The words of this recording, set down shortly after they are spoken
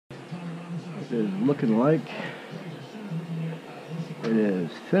is looking like it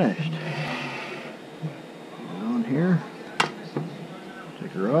is finished. On here,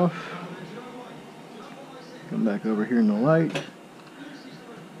 take her off, come back over here in the light. This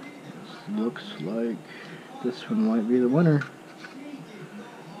looks like this one might be the winner.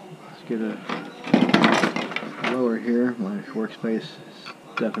 Let's get a lower here. My workspace is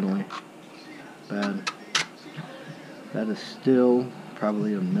definitely bad. That is still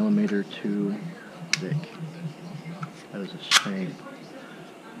probably a millimeter too thick. That is a shame.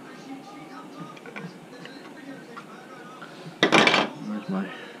 Where's my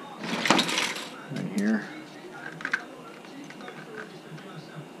right here?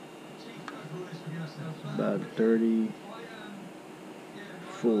 About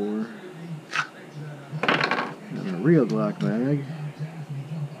 34. And a real Glock mag,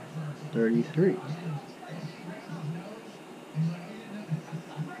 33.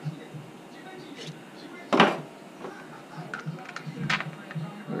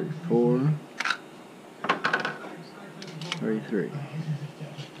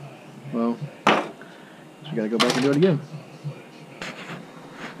 Well, we gotta go back and do it again.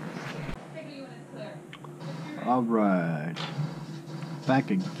 Alright,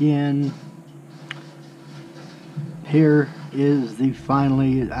 back again. Here is the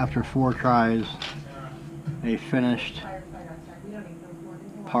finally, after 4 tries, a finished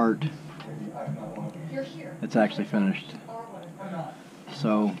part. It's actually finished.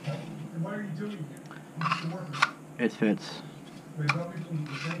 So, it fits.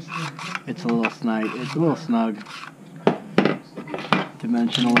 It's a little snug. It's a little snug.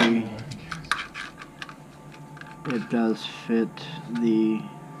 Dimensionally, it does fit the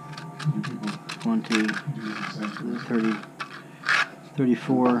 20, 30,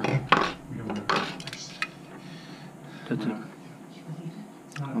 34. That's it.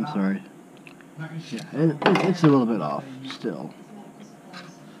 I'm sorry. Yeah, it's a little bit off still.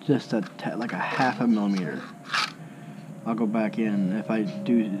 Just like a half a millimeter. I'll go back in if I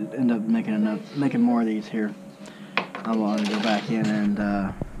do end up making more of these here. I want to go back in and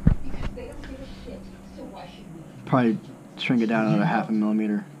probably shrink it down another half a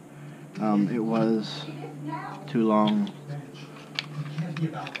millimeter. It was too long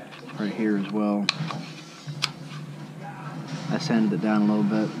right here as well. I sanded it down a little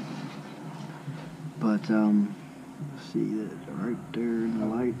bit, but see that right there in the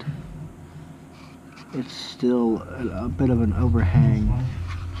light. It's still a bit of an overhang.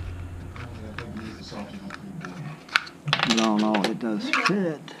 But all in all, it does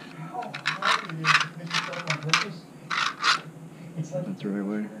fit. That's the right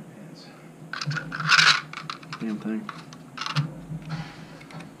way. Damn thing.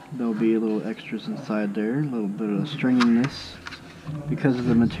 There'll be a little extras inside there, a little bit of stringiness because of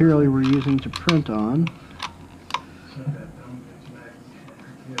the material we're using to print on.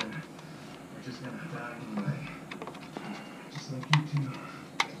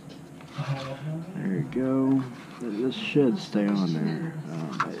 There you go. This should stay on there.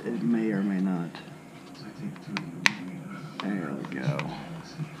 It may or may not. There we go.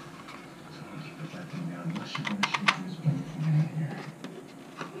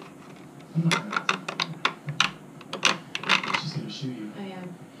 I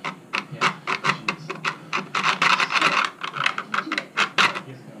am.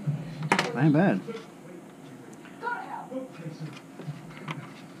 Ain't bad.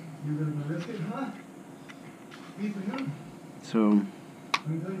 So,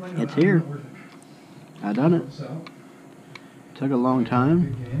 it's here. I done it. Took a long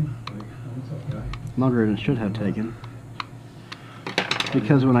time. Longer than it should have taken.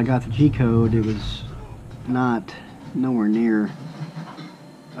 Because when I got the G-code, it was nowhere near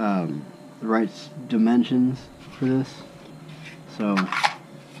the right dimensions for this. So,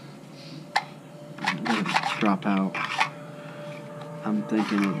 let it drop out. I'm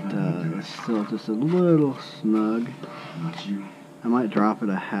thinking it's still just a little snug. I might drop it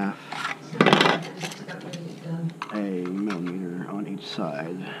a half a millimeter on each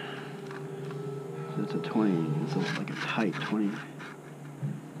side. So it's a 20, it's like a tight 22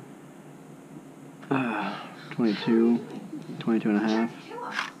 and a half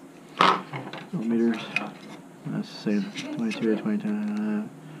millimeters. That's the same, 22 to 22 and a half.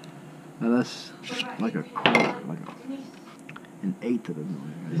 Now that's like a quarter, like an eighth of a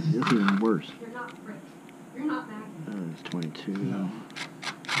millimeter. It's even worse. That's 22.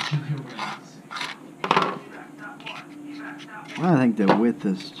 I think the width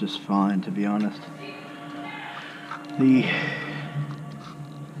is just fine, to be honest. The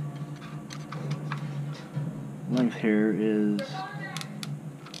length here is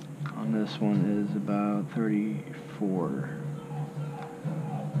on this one is about 34.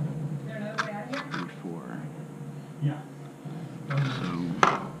 34. So,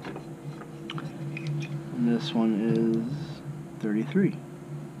 and this one is 33.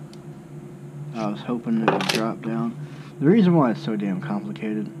 I was hoping it would drop down. The reason why it's so damn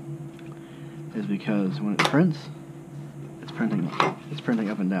complicated is because when it prints, it's printing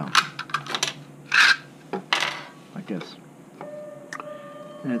up and down. Like this.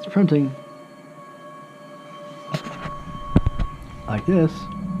 And it's printing like this.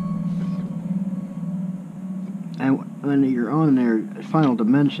 And when you're on their final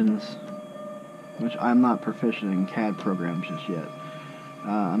dimensions, which I'm not proficient in CAD programs just yet,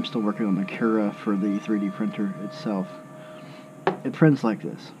 I'm still working on the Cura for the 3D printer itself. It prints like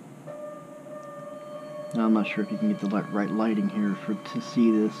this. Now I'm not sure if you can get the right lighting here to see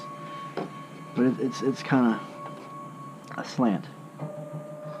this, but it's kind of a slant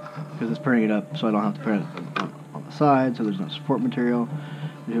because it's printing it up, so I don't have to print it on the side, so there's no support material.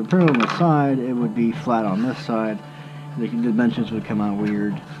 If you print it on the side, it would be flat on this side. The dimensions would come out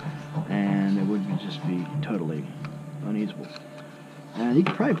weird, and it would just be totally unusable. And you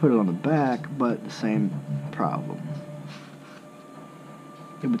could probably put it on the back, but the same problem.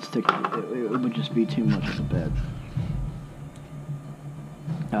 It would stick. It would just be too much of a bed.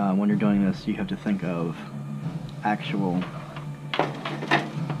 When you're doing this, you have to think of actual.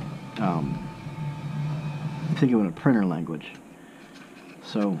 Think of it in a printer language.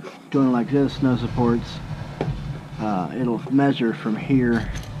 So doing it like this, no supports. It'll measure from here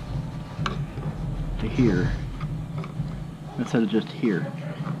to here instead of just here.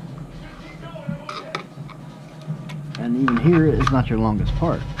 And even here is not your longest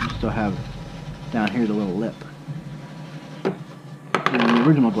part. You still have down here the little lip. In the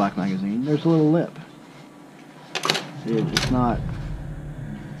original Glock magazine, there's a little lip. It's not.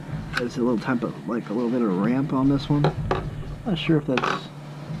 It's a little type of like a little bit of a ramp on this one. Not sure if that's.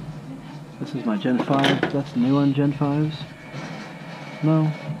 This is my Gen 5. That's new on Gen 5s.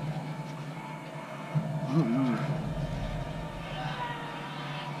 No. I don't know.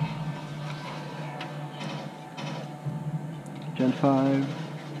 Gen 5.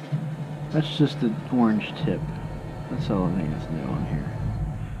 That's just the orange tip. That's the only thing that's new on here.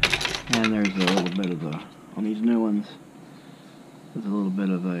 And there's a little bit of a, on these new ones, there's a little bit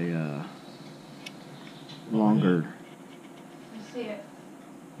of a longer,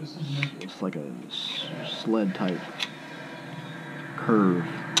 it's like a sled type curve.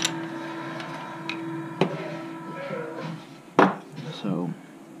 So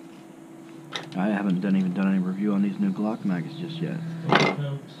I haven't even done any review on these new Glock mags just yet.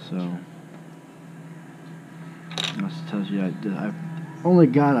 So must tells you I've only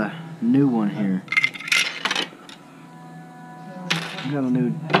got a new one here. I got a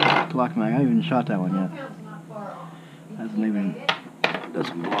new Glock mag. I haven't even shot that one yet.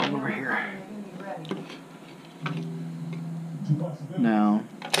 Doesn't belong over here. Now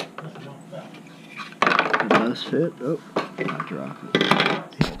it does fit. Oh, I dropped it.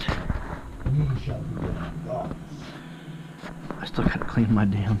 I still gotta clean my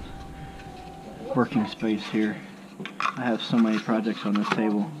damn working space here. I have so many projects on this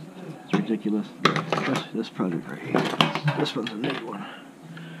table. It's ridiculous. This project right here. This one's a new one.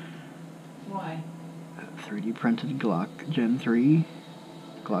 Why? 3D printed Glock Gen 3,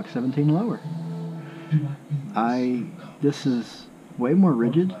 Glock 17 lower. This is way more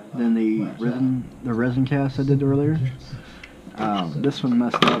rigid than the resin cast I did earlier. This one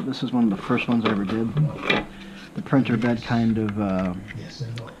messed up. This was one of the first ones I ever did. The printer bed kind of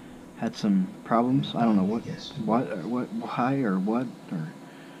had some problems. I don't know why or what, or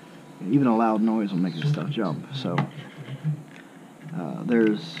even a loud noise will make this stuff jump. So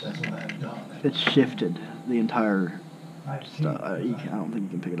it's shifted the entire stuff. I don't think you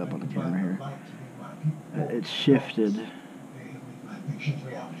can pick it up on the camera here. It's shifted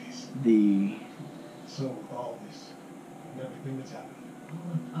the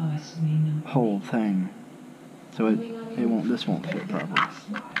whole thing, so this won't fit properly.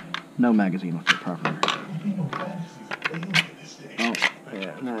 No magazine will fit properly. Oh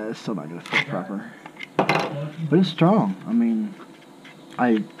yeah, no, it's still not gonna fit proper. But it's strong. I mean,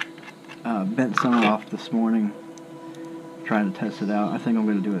 I bent some off this morning, trying to test it out. I think I'm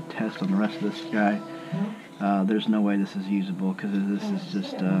gonna do a test on the rest of this guy. There's no way this is usable because this is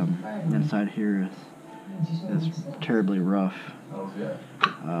just inside here is terribly rough.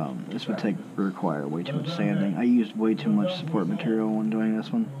 This would require way too much sanding. I used way too much support material when doing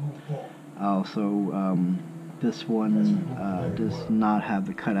this one. Also, this one does not have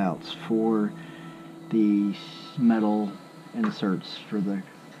the cutouts for the metal inserts for the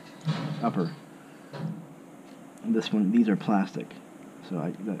upper. And this one, these are plastic,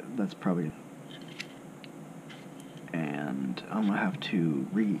 so that's probably. And I'm gonna have to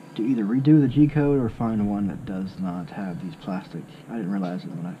either redo the G code or find one that does not have these plastic. I didn't realize it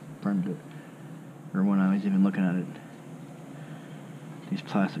when I printed it, or when I was even looking at it. These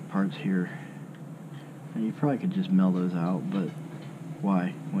plastic parts here, and you probably could just mill those out, but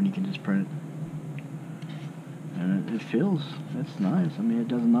why when you can just print it? And it feels, it's nice. I mean, it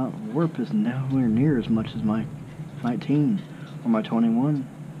does not warp as nowhere near as much as my 19 or my 21.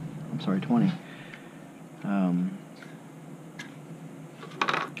 I'm sorry, 20.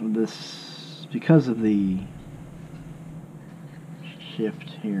 This, because of the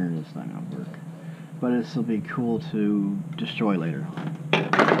shift here, it's not going to work. But this will be cool to destroy later.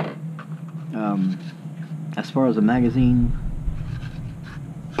 As far as the magazine,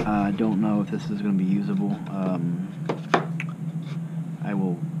 I don't know if this is going to be usable. I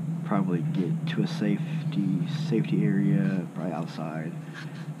will probably get to a safety area, probably outside,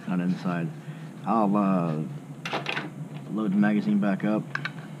 not inside. I'll load the magazine back up.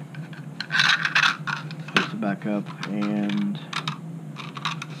 Back up, and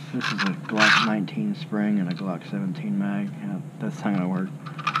this is a Glock 19 spring and a Glock 17 mag. Yeah, that's not gonna work.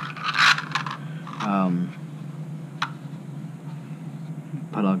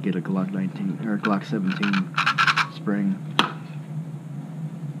 But I'll get a Glock 19 or Glock 17 spring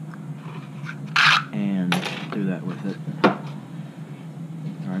and do that with it.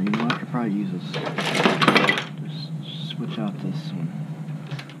 Alright, you know, I could probably use this. Just switch out this one.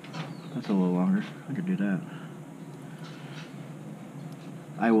 That's a little longer. I could do that.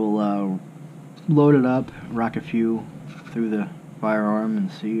 I will load it up, rock a few through the firearm,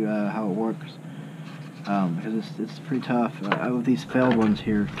 and see how it works. Because it's pretty tough. With these failed ones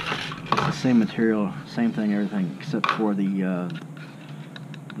here, it's the same material, same thing, everything, except for the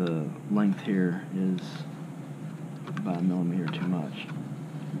length here is about a millimeter too much.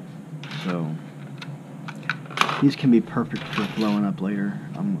 So these can be perfect for blowing up later,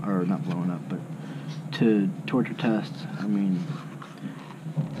 or not blowing up, but to torture test. I mean,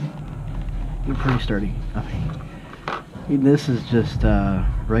 they're pretty sturdy. I mean, this is just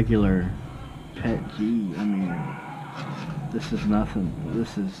regular PET G. I mean, this is nothing.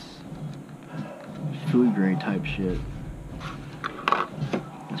 This is food grade type shit.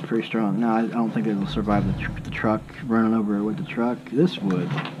 It's pretty strong. Now, I don't think it will survive the truck, running over it with the truck. This would,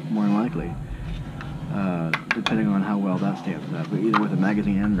 more than likely. Depending on how well that stands up, but either with a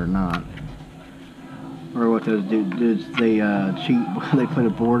magazine in it or not. Or what those dudes, they cheat, they put a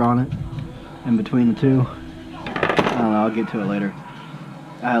board on it in between the two. I don't know, I'll get to it later.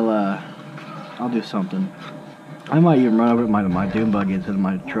 I'll do something. I might even run over my dune buggy instead of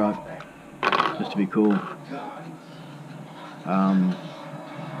my truck, just to be cool.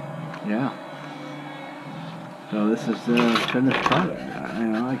 Yeah. So this is the finished product. You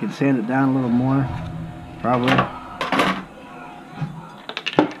know, I can sand it down a little more. Probably.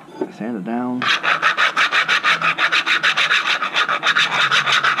 Sand it down.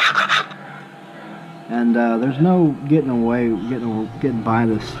 And there's no getting by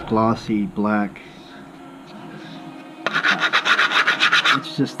this glossy black.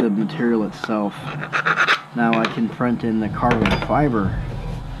 It's just the material itself. Now I can print in the carbon fiber,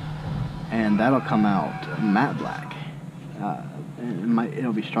 and that'll come out matte black.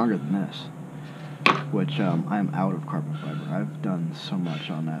 It'll be stronger than this. Which I'm out of carbon fiber. I've done so much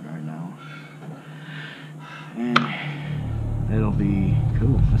on that right now, and it'll be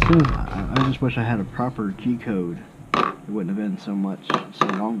cool. I just wish I had a proper G code. It wouldn't have been so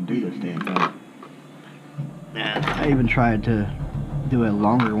long to do this damn thing. And I even tried to do a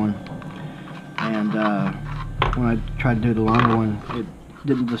longer one, and when I tried to do the longer one,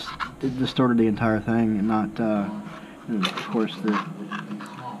 it distorted the entire thing, and not, and of course the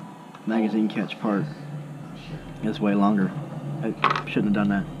magazine catch part is way longer. I shouldn't have done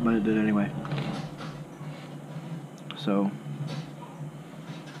that, but it did anyway. So,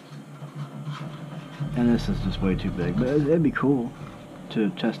 and this is just way too big, but it'd be cool to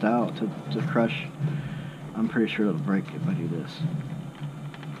test out, to crush. I'm pretty sure it'll break if I do this.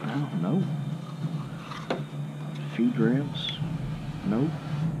 I don't know. A few grams? Nope.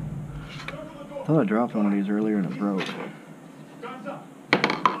 I thought I dropped one of these earlier and it broke.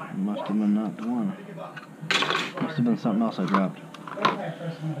 It must have been not the one. Must have been something else I dropped.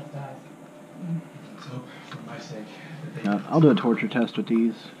 I'll do a torture test with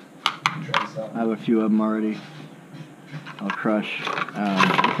these. I have a few of them already. I'll crush.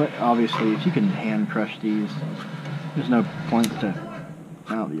 But obviously, if you can hand crush these, there's no point to.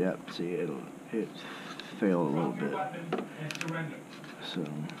 Oh, yeah. See, it fail a little bit. So,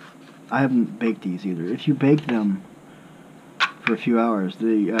 I haven't baked these either. If you bake them for a few hours,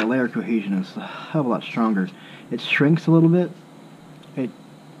 the layer cohesion is a hell of a lot stronger. It shrinks a little bit,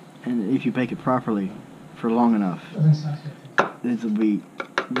 and if you bake it properly for long enough, it will be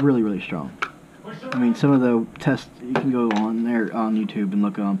really, really strong. I mean, some of the tests, you can go on there on YouTube and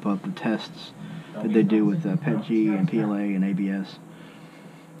look up the tests that they do with PETG and PLA and ABS.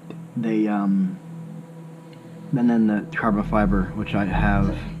 They, and then the carbon fiber, which I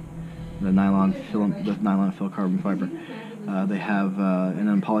have, the nylon fill carbon fiber. They have, and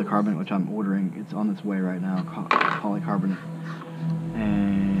then polycarbonate, which I'm ordering. It's on its way right now, polycarbonate.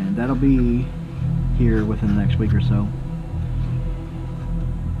 And that'll be here within the next week or so.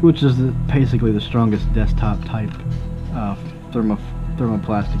 Which is basically the strongest desktop type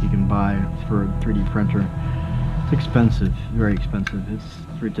thermoplastic you can buy for a 3D printer. It's expensive, very expensive. It's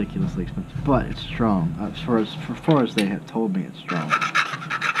ridiculously expensive, but it's strong. As far as they have told me, it's strong.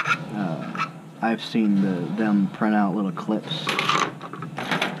 I've seen them print out little clips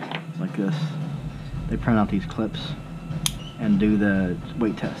like this. They print out these clips and do the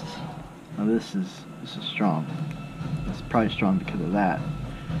weight tests. Now this is strong. It's probably strong because of that.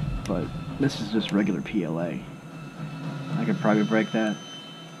 But this is just regular PLA. I could probably break that,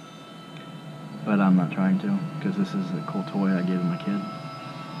 but I'm not trying to, because this is a cool toy I gave my kid.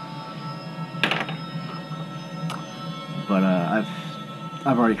 But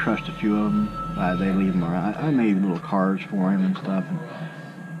I've already crushed a few of them. They leave them around. I made little cars for him and stuff. And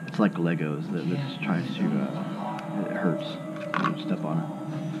it's like Legos that just tries to. It hurts when you step on it.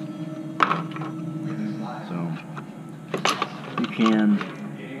 So you can.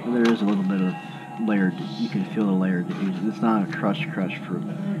 There is a little bit of layered, you can feel the layered diffusion. It's not a crush fruit,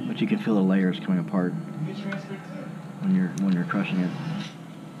 but you can feel the layers coming apart when you're crushing it.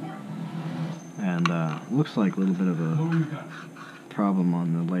 And looks like a little bit of a problem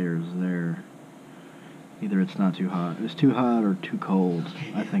on the layers there. Either it's not too hot, it's too hot or too cold.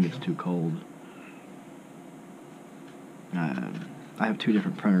 I think it's too cold. I have two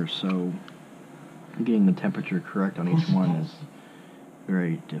different printers, so getting the temperature correct on each one is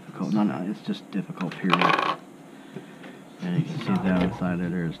very difficult. No, it's just difficult, period. And you can see down inside there,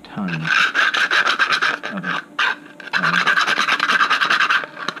 there's tons of it.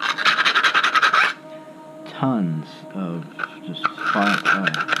 Tons of just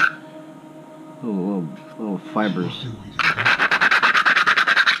little fibers.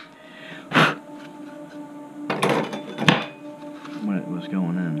 When it was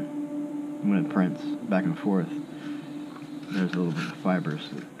going in, when it prints back and forth, there's a little bit of fibers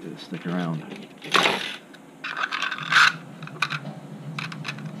that stick around.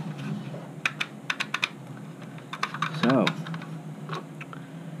 So,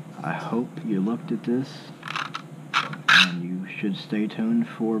 I hope you looked at this, and you should stay tuned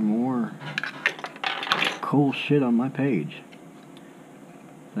for more cool shit on my page.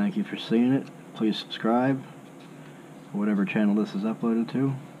 Thank you for seeing it. Please subscribe, whatever channel this is uploaded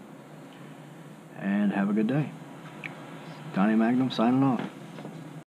to, and have a good day. Donnie Magnum signing off.